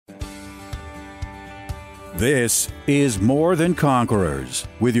This is More Than Conquerors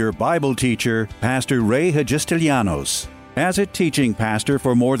with your Bible teacher, Pastor Ray Hagistilianos. As a teaching pastor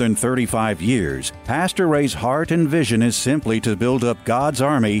for more than 35 years, Pastor Ray's heart and vision is simply to build up God's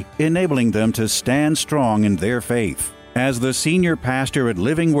army, enabling them to stand strong in their faith. As the senior pastor at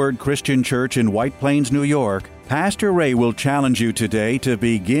Living Word Christian Church in White Plains, New York, Pastor Ray will challenge you today to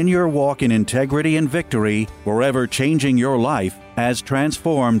begin your walk in integrity and victory, forever changing your life as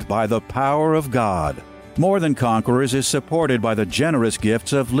transformed by the power of God. More Than Conquerors is supported by the generous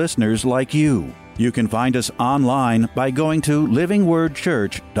gifts of listeners like you. You can find us online by going to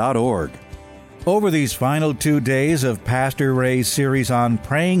livingwordchurch.org. Over these final 2 days of Pastor Ray's series on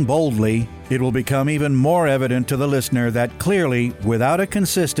Praying Boldly, it will become even more evident to the listener that clearly, without a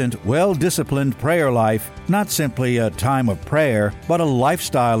consistent, well-disciplined prayer life, not simply a time of prayer, but a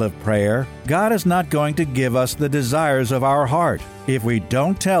lifestyle of prayer, God is not going to give us the desires of our heart if we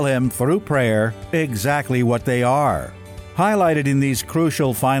don't tell Him through prayer exactly what they are. Highlighted in these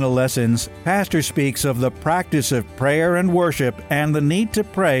crucial final lessons, Pastor speaks of the practice of prayer and worship and the need to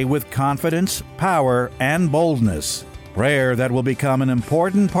pray with confidence, power, and boldness. Prayer that will become an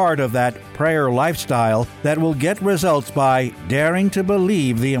important part of that prayer lifestyle that will get results by daring to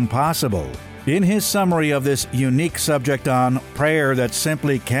believe the impossible. In his summary of this unique subject on prayer that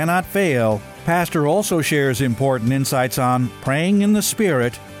simply cannot fail, Pastor also shares important insights on praying in the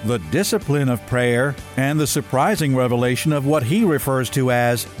Spirit, the discipline of prayer, and the surprising revelation of what he refers to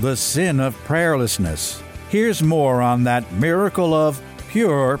as the sin of prayerlessness. Here's more on that miracle of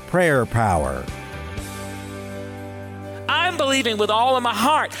pure prayer power. I'm believing with all of my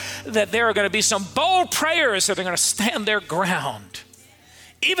heart that there are going to be some bold prayers that are going to stand their ground,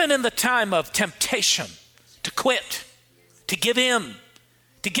 even in the time of temptation, to quit, to give in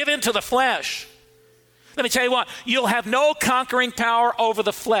to the flesh. Let me tell you what, you'll have no conquering power over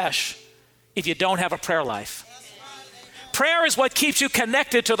the flesh if you don't have a prayer life. Prayer is what keeps you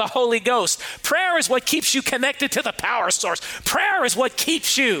connected to the Holy Ghost. Prayer is what keeps you connected to the power source. Prayer is what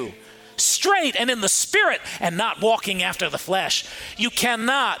keeps you straight and in the Spirit and not walking after the flesh. You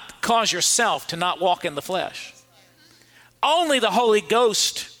cannot cause yourself to not walk in the flesh. Only the Holy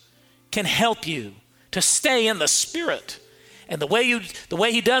Ghost can help you to stay in the Spirit. And the way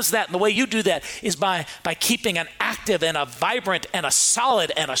He does that and the way you do that is by keeping an active and a vibrant and a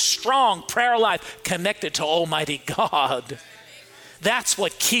solid and a strong prayer life connected to Almighty God. That's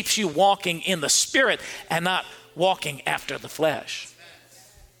what keeps you walking in the Spirit and not walking after the flesh.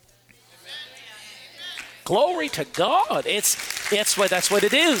 Glory to God. That's what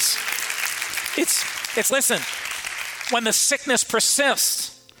it is. It's listen, when the sickness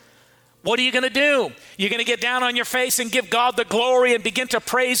persists, what are you going to do? You're going to get down on your face and give God the glory and begin to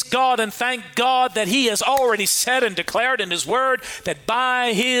praise God and thank God that He has already said and declared in His Word that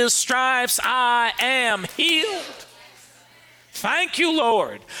by His stripes I am healed. Thank you,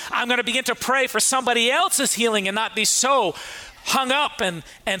 Lord. I'm going to begin to pray for somebody else's healing and not be so hung up and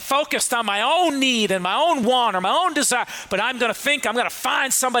focused on my own need and my own want or my own desire, but I'm going to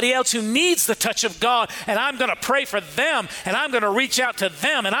find somebody else who needs the touch of God, and I'm going to pray for them, and I'm going to reach out to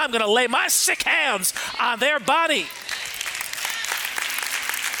them, and I'm going to lay my sick hands on their body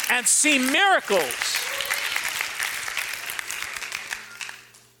and see miracles.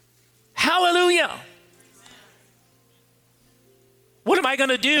 Hallelujah. What am I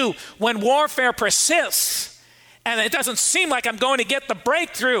going to do when warfare persists? And it doesn't seem like I'm going to get the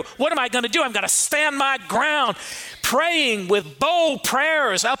breakthrough. What am I going to do? I'm going to stand my ground, praying with bold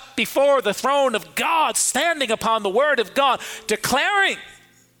prayers up before the throne of God, standing upon the Word of God, declaring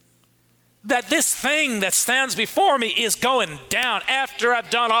that this thing that stands before me is going down after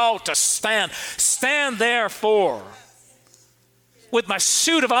I've done all to stand. Stand therefore with my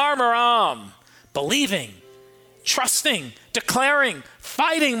suit of armor on, believing, trusting, declaring,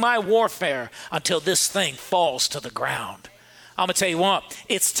 fighting my warfare until this thing falls to the ground. I'm going to tell you what,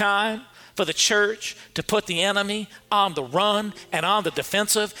 it's time for the church to put the enemy on the run and on the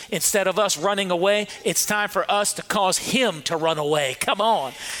defensive. Instead of us running away, it's time for us to cause him to run away. Come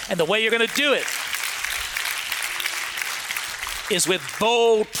on. And the way you're going to do it is with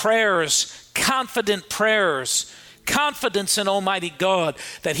bold prayers, confident prayers, confidence in Almighty God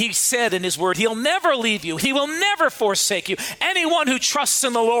that He said in His Word, He'll never leave you. He will never forsake you. Anyone who trusts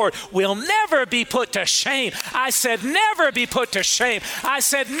in the Lord will never be put to shame. I said never be put to shame. I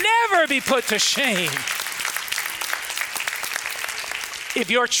said never be put to shame. If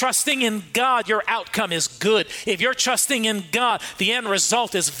you're trusting in God, your outcome is good. If you're trusting in God, the end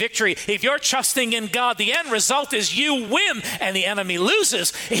result is victory. If you're trusting in God, the end result is you win and the enemy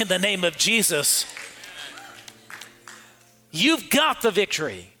loses in the name of Jesus. You've got the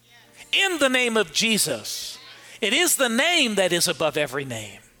victory. In the name of Jesus. It is the name that is above every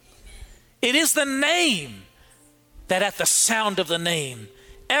name. It is the name that at the sound of the name,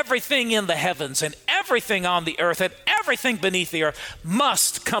 everything in the heavens and everything on the earth and everything beneath the earth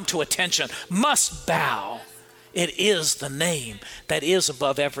must come to attention, must bow. It is the name that is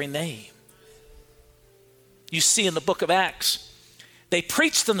above every name. You see in the book of Acts, they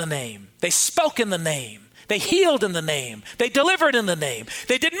preached in the name, they spoke in the name, they healed in the name, they delivered in the name,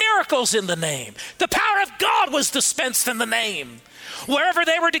 they did miracles in the name. The power of God was dispensed in the name. Wherever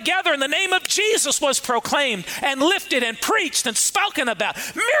they were together, in the name of Jesus was proclaimed and lifted and preached and spoken about.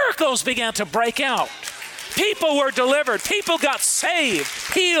 Miracles began to break out. People were delivered. People got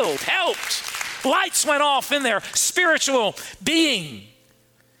saved, healed, helped. Lights went off in their spiritual being.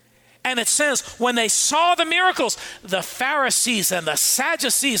 And it says, when they saw the miracles, the Pharisees and the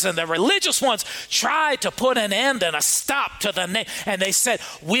Sadducees and the religious ones tried to put an end and a stop to the name. And they said,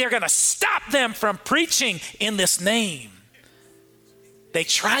 we are going to stop them from preaching in this name. They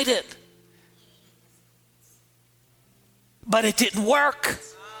tried it, but it didn't work.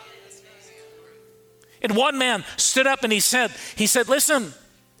 And one man stood up and he said, listen,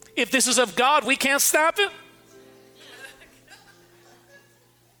 if this is of God, we can't stop it.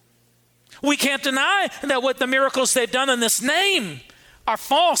 We can't deny that what the miracles they've done in this name are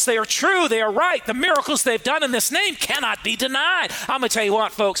false. They are true. They are right. The miracles they've done in this name cannot be denied. I'm going to tell you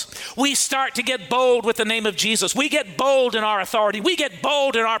what, folks. We start to get bold with the name of Jesus. We get bold in our authority. We get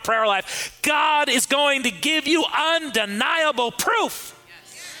bold in our prayer life. God is going to give you undeniable proof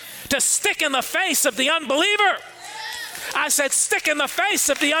to stick in the face of the unbeliever. I said, stick in the face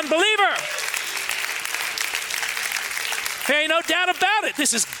of the unbeliever. There ain't no doubt about it.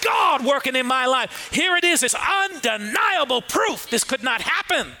 This is God working in my life. Here it is. It's undeniable proof. This could not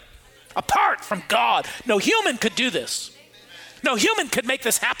happen apart from God. No human could do this. No human could make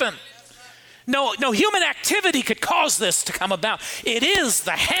this happen. No human activity could cause this to come about. It is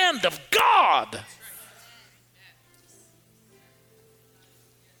the hand of God.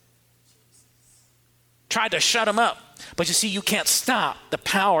 Tried to shut him up. But you see, you can't stop the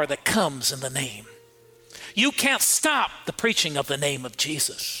power that comes in the name. You can't stop the preaching of the name of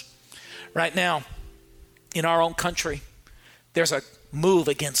Jesus. Right now, in our own country, there's a move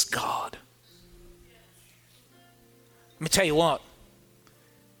against God. Let me tell you what.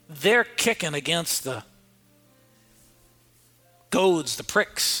 They're kicking against the goads, the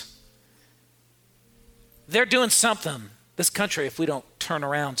pricks. They're doing something, this country, if we don't turn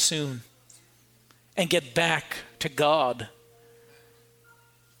around soon and get back to God.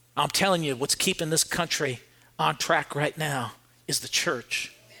 I'm telling you, what's keeping this country on track right now is the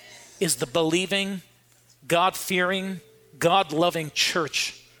church, is the believing, God-fearing, God-loving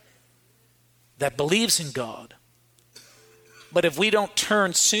church that believes in God. But if we don't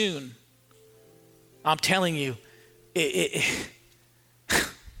turn soon, I'm telling you,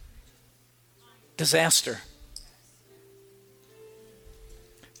 disaster.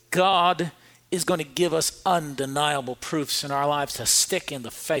 God is going to give us undeniable proofs in our lives to stick in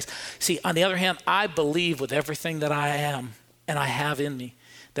the face. See, on the other hand, I believe with everything that I am and I have in me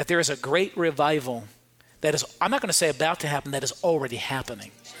that there is a great revival that is, I'm not going to say about to happen, that is already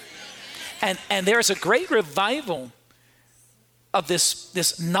happening. And there is a great revival of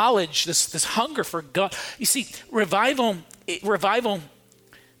this knowledge, this hunger for God. You see, revival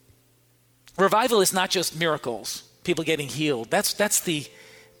is not just miracles, people getting healed. That's the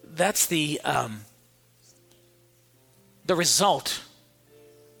result,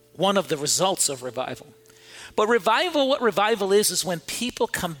 one of the results of revival. But what revival is when people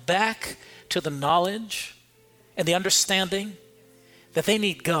come back to the knowledge and the understanding that they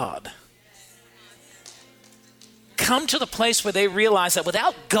need God. Come to the place where they realize that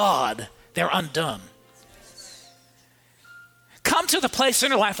without God, they're undone. Come to the place in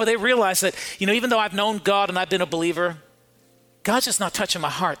their life where they realize that, even though I've known God and I've been a believer, God's just not touching my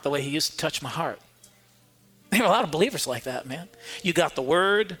heart the way he used to touch my heart. There are a lot of believers like that, man. You got the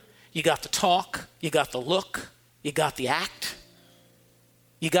word, you got the talk, you got the look, you got the act.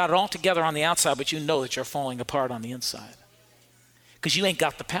 You got it all together on the outside, but you know that you're falling apart on the inside. Because you ain't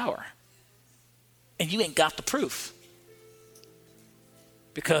got the power. And you ain't got the proof.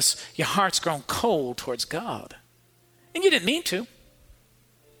 Because your heart's grown cold towards God. And you didn't mean to.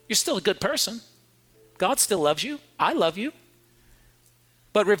 You're still a good person. God still loves you. I love you.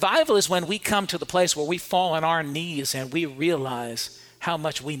 But revival is when we come to the place where we fall on our knees and we realize how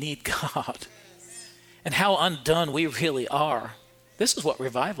much we need God and how undone we really are. This is what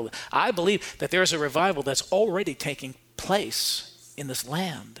revival is. I believe that there's a revival that's already taking place in this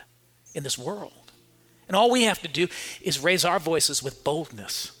land, in this world. And all we have to do is raise our voices with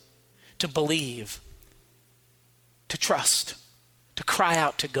boldness to believe, to trust, to cry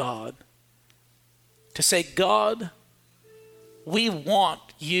out to God, to say, God, we want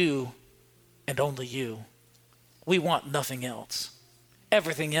you and only you. We want nothing else.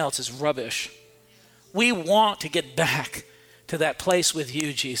 Everything else is rubbish. We want to get back to that place with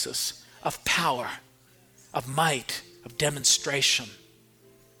you, Jesus, of power, of might, of demonstration.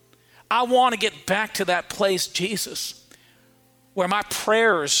 I want to get back to that place, Jesus, where my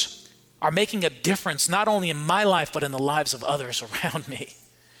prayers are making a difference, not only in my life, but in the lives of others around me.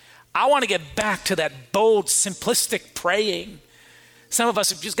 I want to get back to that bold, simplistic praying. Some of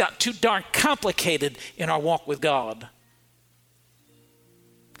us have just got too darn complicated in our walk with God.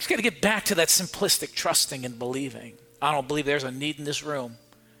 Just got to get back to that simplistic trusting and believing. I don't believe there's a need in this room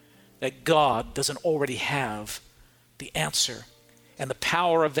that God doesn't already have the answer and the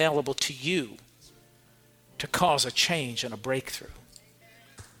power available to you to cause a change and a breakthrough.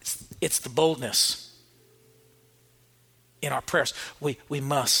 It's the boldness in our prayers. We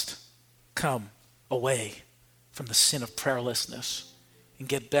must come away from the sin of prayerlessness and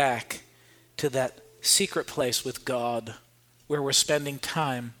get back to that secret place with God where we're spending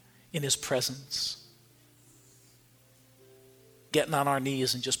time in his presence. Getting on our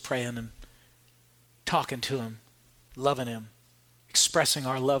knees and just praying and talking to him, loving him, expressing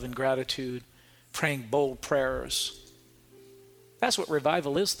our love and gratitude, praying bold prayers. That's what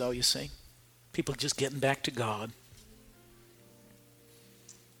revival is, though, you see. People just getting back to God.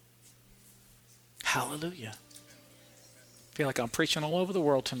 Hallelujah. I feel like I'm preaching all over the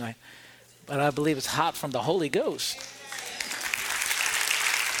world tonight, but I believe it's hot from the Holy Ghost.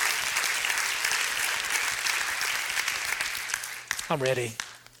 I'm ready.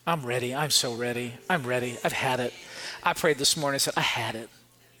 I'm so ready. I'm ready. I've had it. I prayed this morning and said, I had it.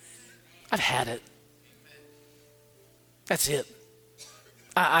 I've had it. That's it.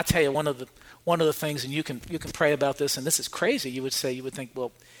 I tell you, one of the things, and you can pray about this, and this is crazy. You would think,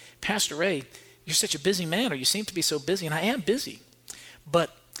 well, Pastor Ray, you're such a busy man, or you seem to be so busy, and I am busy.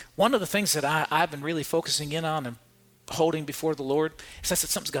 But one of the things that I've been really focusing in on and holding before the Lord is I said,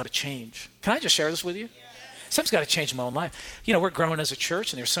 something's got to change. Can I just share this with you? Something's got to change in my own life. You know, we're growing as a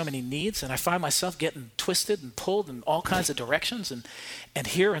church, and there's so many needs, and I find myself getting twisted and pulled in all kinds of directions, and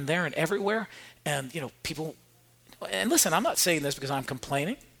here and there and everywhere. And, people, and listen, I'm not saying this because I'm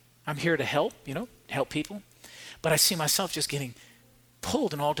complaining. I'm here to help people. But I see myself just getting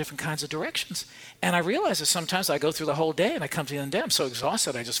pulled in all different kinds of directions. And I realize that sometimes I go through the whole day, and I come to the end of the day, I'm so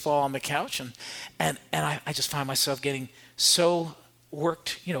exhausted, I just fall on the couch, and I just find myself getting so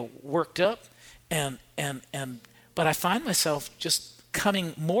worked up. But I find myself just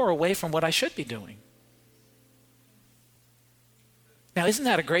coming more away from what I should be doing. Now, isn't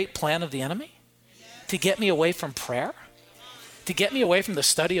that a great plan of the enemy? To get me away from prayer? To get me away from the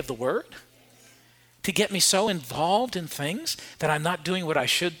study of the Word? To get me so involved in things that I'm not doing what I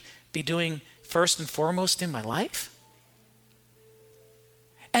should be doing first and foremost in my life?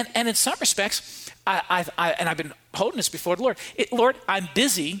 And in some respects, I've been holding this before the Lord. Lord, I'm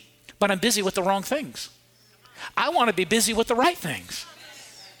busy, but I'm busy with the wrong things. I want to be busy with the right things.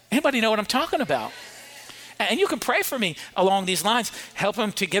 Anybody know what I'm talking about? And you can pray for me along these lines. Help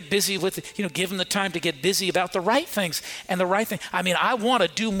him to get busy with, give him the time to get busy about the right things and the right thing. I mean, I want to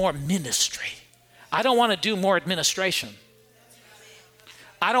do more ministry. I don't want to do more administration.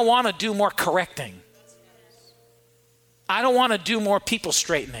 I don't want to do more correcting. I don't want to do more people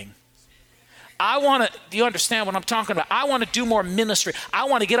straightening. Do you understand what I'm talking about? I want to do more ministry. I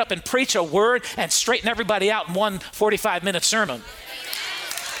want to get up and preach a word and straighten everybody out in one 45-minute sermon.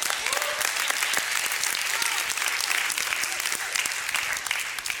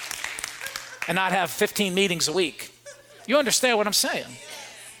 And not have 15 meetings a week. You understand what I'm saying?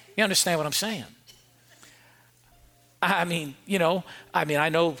 You understand what I'm saying? I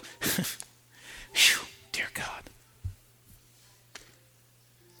know, whew, dear God.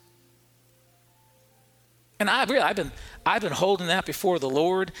 And I've been holding that before the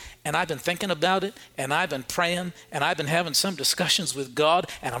Lord, and I've been thinking about it, and I've been praying, and I've been having some discussions with God,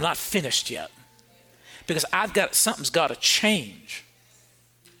 and I'm not finished yet. Because something's got to change.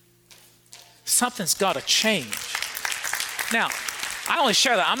 Something's got to change. Now, I only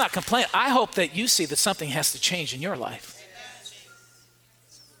share that. I'm not complaining. I hope that you see that something has to change in your life.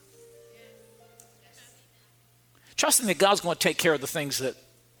 Trusting that God's going to take care of the things that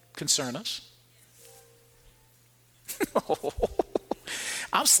concern us.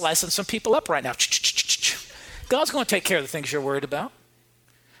 I'm slicing some people up right now. God's going to take care of the things you're worried about.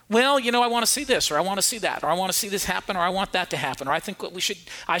 Well, I want to see this, or I want to see that, or I want to see this happen, or I want that to happen, or I think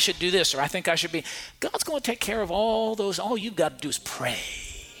I should do this, or I think I should be. God's going to take care of all those. All you've got to do is pray.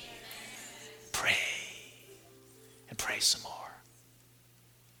 pray some more.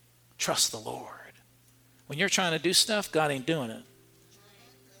 Trust the Lord. When you're trying to do stuff, God ain't doing it.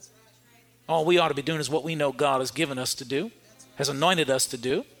 All we ought to be doing is what we know God has given us to do, has anointed us to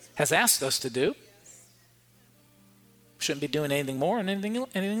do, has asked us to do. Shouldn't be doing anything more and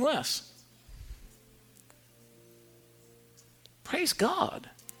anything less. Praise God.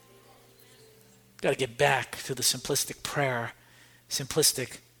 Got to get back to the simplistic prayer,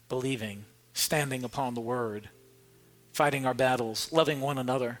 simplistic believing, standing upon the word, fighting our battles, loving one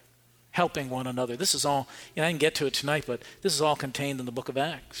another, helping one another. This is all, I didn't get to it tonight, but this is all contained in the book of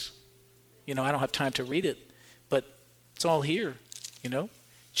Acts. I don't have time to read it, but it's all here,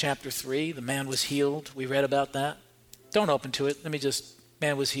 Chapter 3, the man was healed. We read about that. Don't open to it.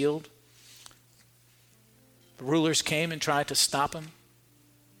 Man was healed. The rulers came and tried to stop him.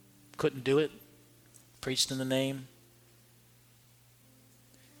 Couldn't do it. Preached in the name.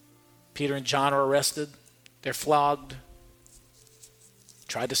 Peter and John are arrested. They're flogged.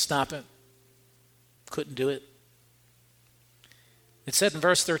 Tried to stop it. Couldn't do it. It said in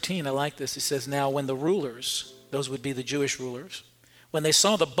verse 13, I like this. It says, now when the rulers, those would be the Jewish rulers, when they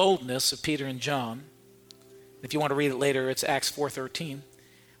saw the boldness of Peter and John, if you want to read it later, it's Acts 4:13.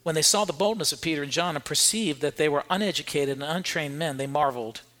 When they saw the boldness of Peter and John and perceived that they were uneducated and untrained men, they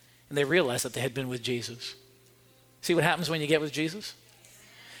marveled and they realized that they had been with Jesus. See what happens when you get with Jesus?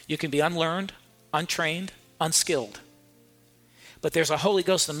 You can be unlearned, untrained, unskilled. But there's a Holy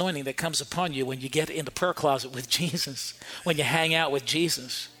Ghost anointing that comes upon you when you get in the prayer closet with Jesus, when you hang out with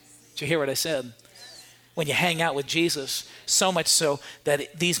Jesus. Did you hear what I said? When you hang out with Jesus, so much so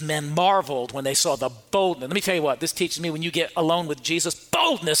that these men marveled when they saw the boldness. Let me tell you what, this teaches me when you get alone with Jesus,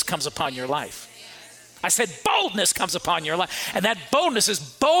 boldness comes upon your life. I said boldness comes upon your life. And that boldness is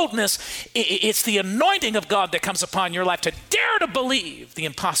boldness. It's the anointing of God that comes upon your life to dare to believe the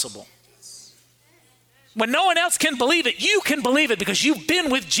impossible. When no one else can believe it, you can believe it because you've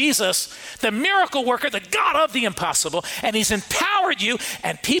been with Jesus, the miracle worker, the God of the impossible, and he's empowered you,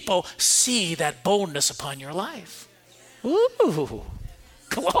 and people see that boldness upon your life. Ooh,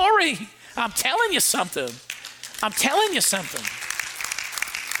 glory. I'm telling you something.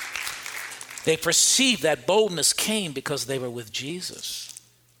 They perceived that boldness came because they were with Jesus.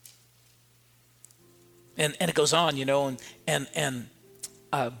 And it goes on, and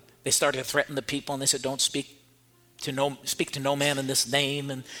they started to threaten the people, and they said, don't speak to no man in this name.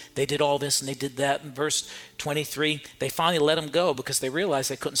 And they did all this and they did that. In verse 23, they finally let them go because they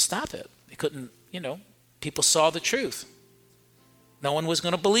realized they couldn't stop it. They couldn't, people saw the truth. No one was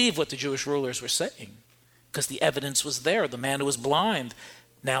going to believe what the Jewish rulers were saying because the evidence was there. The man who was blind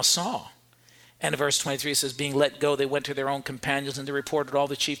now saw. And in verse 23 it says, being let go, they went to their own companions and they reported all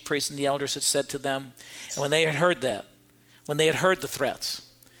the chief priests and the elders had said to them. And when they had heard that, when they had heard the threats,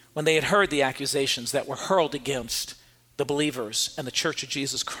 when they had heard the accusations that were hurled against the believers and the church of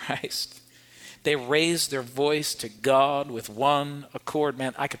Jesus Christ, they raised their voice to God with one accord.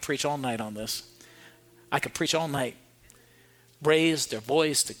 Man, I could preach all night on this. I could preach all night. Raised their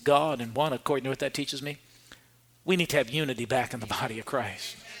voice to God in one accord. You know what that teaches me? We need to have unity back in the body of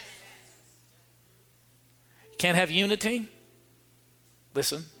Christ. You can't have unity,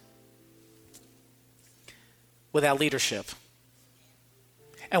 listen, without leadership.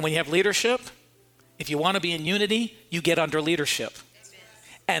 And when you have leadership, if you want to be in unity, you get under leadership.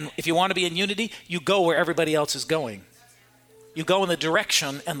 And if you want to be in unity, you go where everybody else is going. You go in the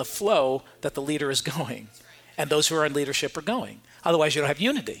direction and the flow that the leader is going. And those who are in leadership are going. Otherwise, you don't have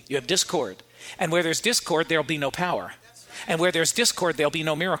unity. You have discord. And where there's discord, there will be no power. And where there's discord, there'll be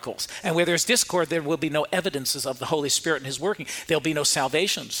no miracles. And where there's discord, there will be no evidences of the Holy Spirit and his working. There'll be no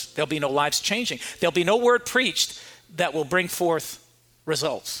salvations. There'll be no lives changing. There'll be no word preached that will bring forth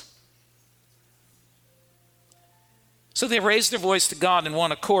results. So they raised their voice to God in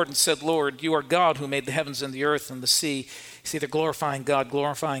one accord and said, Lord, you are God who made the heavens and the earth and the sea. See, they're glorifying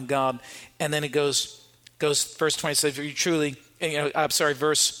God. And then it goes verse 20 says, you truly,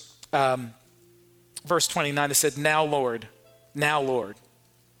 verse 29, it said, now Lord.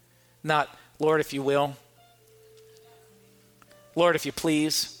 Not, Lord, if you will. Lord, if you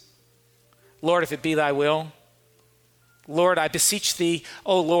please. Lord, if it be thy will. Lord, I beseech thee,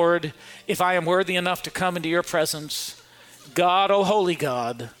 O Lord, if I am worthy enough to come into your presence. God, O holy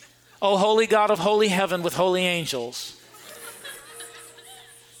God of holy heaven with holy angels.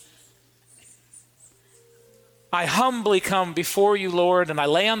 I humbly come before you, Lord, and I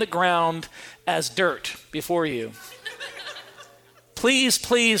lay on the ground as dirt before you. Please,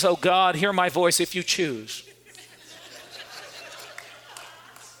 please, O God, hear my voice if you choose.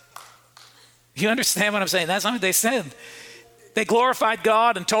 You understand what I'm saying? That's not what they said. They glorified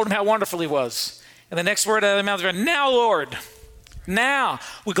God and told him how wonderful he was. And the next word out of their mouth, now, Lord. Now.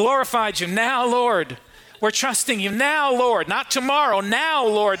 We glorified you. Now, Lord. We're trusting you. Now, Lord. Not tomorrow. Now,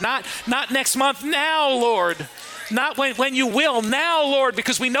 Lord. Not next month. Now, Lord. Not when you will. Now, Lord,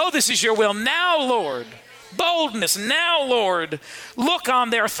 because we know this is your will. Now, Lord. Boldness. Now, Lord. Look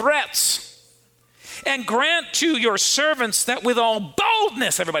on their threats. And grant to your servants that with all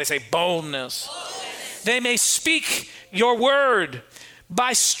boldness, everybody say boldness, they may speak your word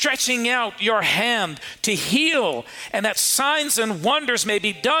by stretching out your hand to heal, and that signs and wonders may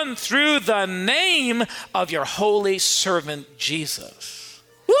be done through the name of your holy servant Jesus.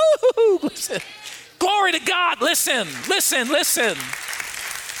 Woo-hoo-hoo. Listen. Glory to God. Listen.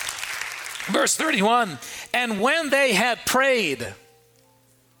 Verse 31, and when they had prayed,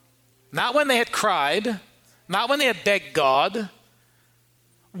 not when they had cried, not when they had begged God,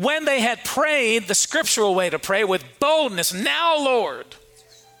 when they had prayed, the scriptural way to pray, with boldness, now, Lord.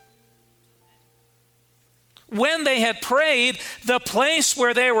 When they had prayed, the place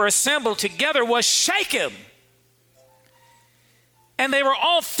where they were assembled together was shaken. And they were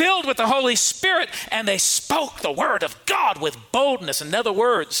all filled with the Holy Spirit, and they spoke the word of God with boldness. In other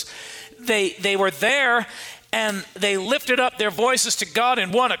words, they were there, and they lifted up their voices to God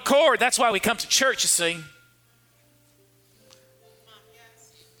in one accord. That's why we come to church, you see.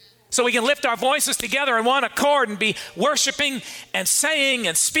 So we can lift our voices together in one accord and be worshiping and saying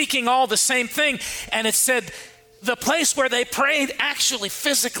and speaking all the same thing. And it said the place where they prayed actually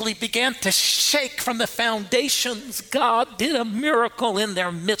physically began to shake from the foundations. God did a miracle in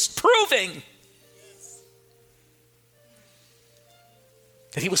their midst, proving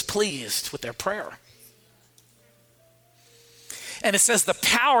that he was pleased with their prayer. And it says the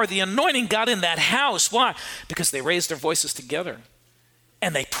power, the anointing got in that house. Why? Because they raised their voices together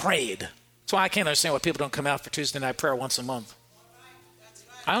and they prayed. That's why I can't understand why people don't come out for Tuesday night prayer once a month.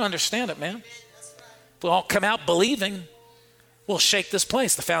 I don't understand it, man. If we all come out believing, we'll shake this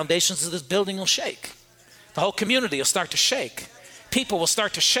place. The foundations of this building will shake. The whole community will start to shake. People will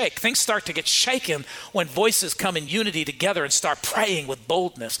start to shake. Things start to get shaken when voices come in unity together and start praying with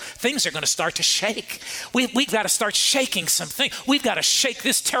boldness. Things are going to start to shake. We've got to start shaking something. We've got to shake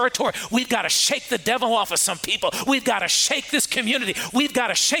this territory. We've got to shake the devil off of some people. We've got to shake this community. We've got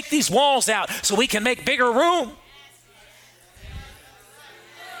to shake these walls out so we can make bigger room.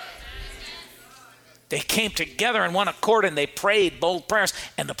 They came together in one accord and they prayed bold prayers,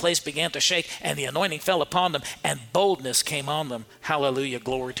 and the place began to shake, and the anointing fell upon them, and boldness came on them. Hallelujah,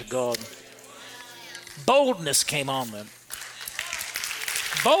 glory to God. Boldness came on them.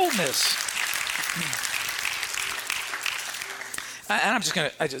 Boldness. And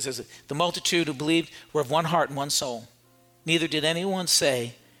the multitude who believed were of one heart and one soul. Neither did anyone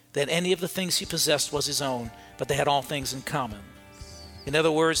say that any of the things he possessed was his own, but they had all things in common. In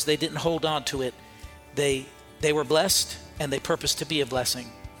other words, they didn't hold on to it. They were blessed, and they purposed to be a blessing.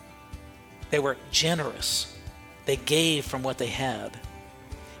 They were generous. They gave from what they had.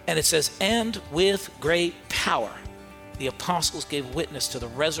 And it says, and with great power, the apostles gave witness to the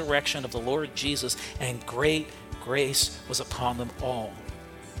resurrection of the Lord Jesus, and great grace was upon them all.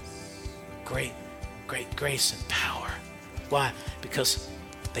 Great grace and power. Why? Because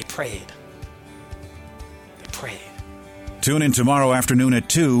they prayed. They prayed. Tune in tomorrow afternoon at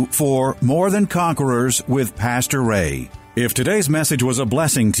 2 for More Than Conquerors with Pastor Ray. If today's message was a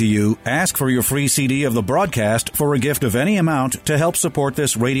blessing to you, ask for your free CD of the broadcast for a gift of any amount to help support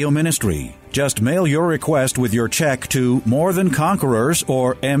this radio ministry. Just mail your request with your check to More Than Conquerors,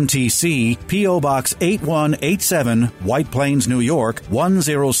 or MTC, P.O. Box 8187, White Plains, New York,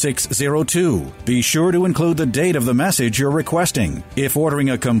 10602. Be sure to include the date of the message you're requesting. If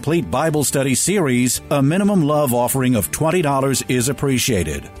ordering a complete Bible study series, a minimum love offering of $20 is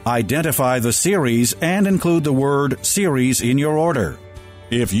appreciated. Identify the series and include the word series in your order.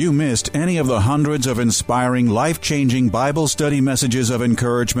 If you missed any of the hundreds of inspiring, life-changing Bible study messages of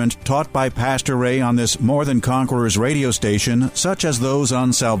encouragement taught by Pastor Ray on this More Than Conquerors radio station, such as those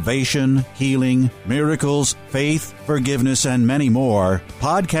on salvation, healing, miracles, faith, forgiveness, and many more,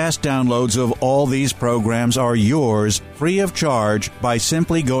 podcast downloads of all these programs are yours free of charge by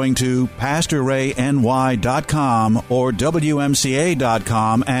simply going to PastorRayNY.com or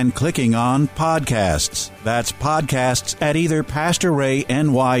WMCA.com and clicking on Podcasts. That's podcasts at either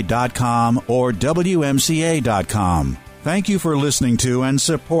PastorRayNY.com or WMCA.com. Thank you for listening to and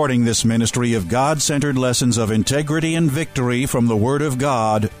supporting this ministry of God-centered lessons of integrity and victory from the Word of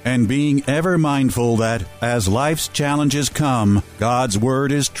God, and being ever mindful that, as life's challenges come, God's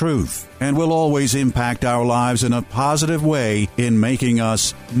Word is truth and will always impact our lives in a positive way in making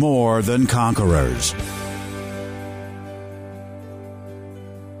us more than conquerors.